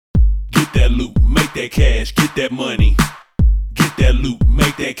Get that loot, make that cash, get that money. Get that loot,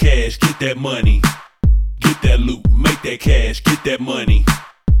 make that cash, get that money. Get that loot, make that cash, get that money.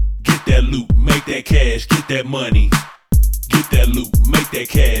 Get that loot, make that cash, get that money. Get that loot, make that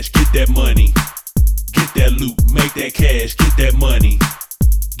cash, get that money. Get that loot, make that cash, get that money.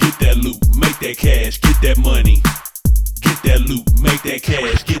 Get that loot, make that cash, get that money. Get that loot, make that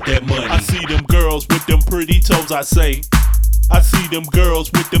cash, get that money. I see them girls with them pretty toes, I say. I see them girls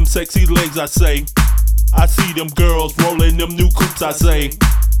with them sexy legs, I say. I see them girls rolling them new coupes, I say.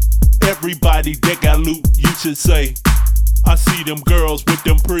 Everybody that got loot, you should say. I see them girls with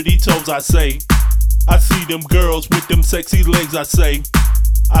them pretty toes, I say. I see them girls with them sexy legs, I say.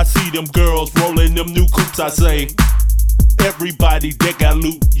 I see them girls rolling them new coupes, I say. Everybody that got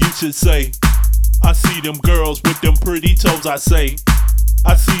loot, you should say. I see them girls with them pretty toes, I say.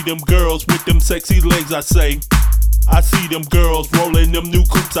 I see them girls with them sexy legs, I say. I see them girls rolling them new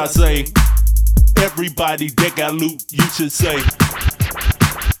coupes, I say. Everybody that got loot, you should say.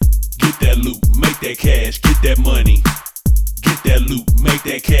 Get that loot, make that cash, get that money. Get that loot, make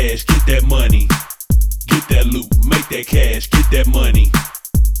that cash, get that money. Get that loot, make that cash, get that money.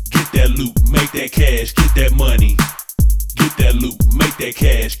 Get that loot, make that cash, get that money. Get that loot, make that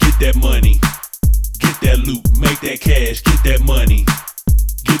cash, get that money. Get that loot, make that cash, get that money.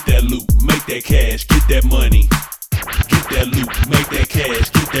 Get that loot, make that cash, get that money. Get that loot, make that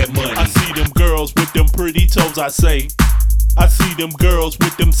cash, get that money. I see them girls with them pretty toes, I say. I see them girls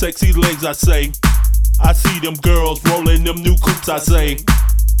with them sexy legs, I say. I see them girls rolling them new coupes, I say.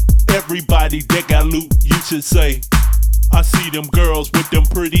 Everybody that got loot, you should say. I see them girls with them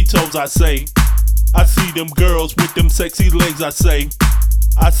pretty toes, I say. I see them girls with them sexy legs, I say.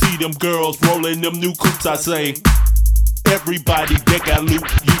 I see them girls rolling them new coupes, I say. Everybody that got loot,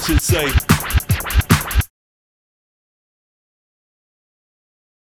 you should say.